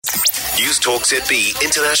News Talk ZB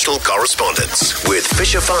International Correspondents with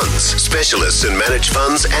Fisher Funds, specialists in managed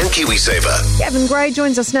funds and KiwiSaver. Gavin Grey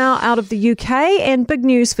joins us now out of the UK, and big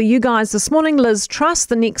news for you guys this morning. Liz Truss,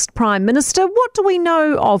 the next Prime Minister. What do we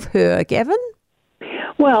know of her, Gavin?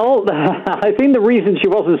 Well, I think the reason she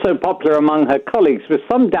wasn't so popular among her colleagues was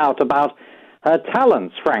some doubt about her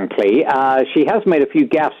talents, frankly. She has made a few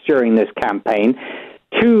gaffes during this campaign.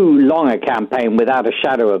 Too long a campaign without a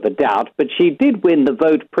shadow of a doubt, but she did win the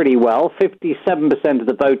vote pretty well, 57% of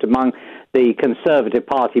the vote among the Conservative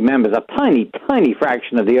Party members, a tiny, tiny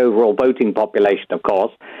fraction of the overall voting population, of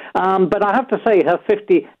course. But I have to say her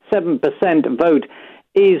 57% vote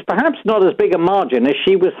is perhaps not as big a margin as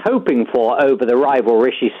she was hoping for over the rival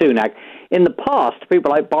Rishi Sunak. In the past,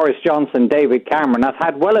 people like Boris Johnson, David Cameron have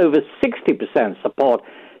had well over 60% support.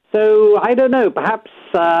 So, I don't know, perhaps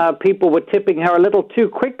people were tipping her a little too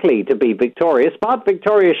quickly to be victorious, but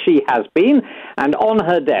victorious she has been, and on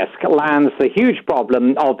her desk lands the huge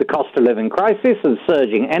problem of the cost of living crisis and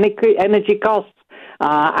surging energy costs,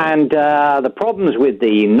 and the problems with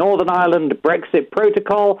the Northern Ireland Brexit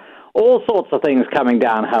protocol, all sorts of things coming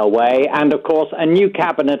down her way, and of course a new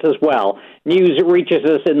cabinet as well. News reaches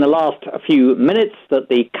us in the last few minutes that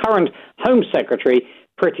the current Home Secretary,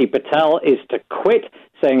 Priti Patel, is to quit,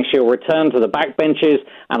 saying she'll return to the backbenches,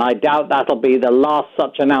 and I doubt that'll be the last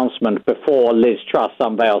such announcement before Liz Truss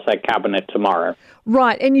unveils her cabinet tomorrow.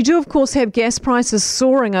 Right, and you do, of course, have gas prices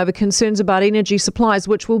soaring over concerns about energy supplies,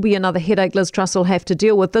 which will be another headache Liz Truss will have to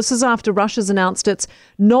deal with. This is after Russia's announced it's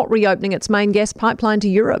not reopening its main gas pipeline to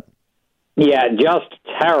Europe. Yeah, just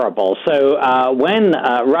terrible. So when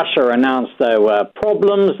Russia announced there were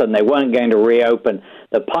problems and they weren't going to reopen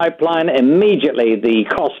the pipeline, immediately the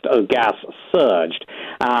cost of gas surged.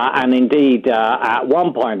 And indeed, at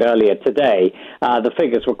one point earlier today, the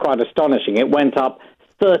figures were quite astonishing. It went up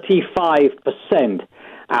 35%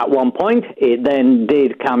 at one point. It then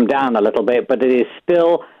did come down a little bit, but it is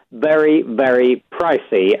still very, very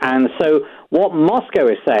pricey. And so what Moscow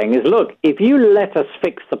is saying is, look, if you let us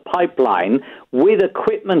fix the pipeline with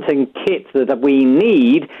equipment and kit that we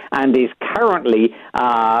need and is currently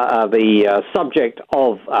the subject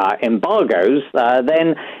of embargoes,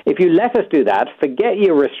 then if you let us do that, forget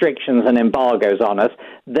your restrictions and embargoes on us,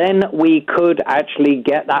 then we could actually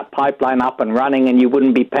get that pipeline up and running and you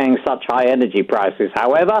wouldn't be paying such high energy prices.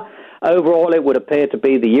 However, overall, it would appear to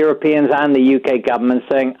be the Europeans and the UK government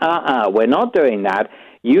saying, we're not doing that.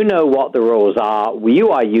 You know what the rules are. You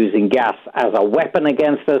are using gas as a weapon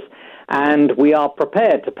against us, and we are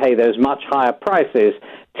prepared to pay those much higher prices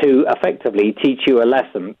to effectively teach you a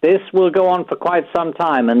lesson. This will go on for quite some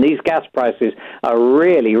time, and these gas prices are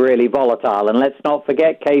really, really volatile. And let's not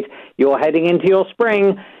forget, Kate, you're heading into your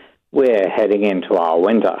spring. We're heading into our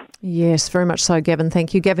winter. Yes, very much so, Gavin.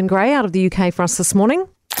 Thank you. Gavin Grey out of the UK for us this morning.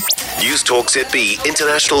 News Talk ZB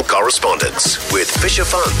International Correspondents with Fisher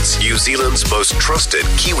Funds, New Zealand's most trusted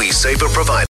KiwiSaver provider.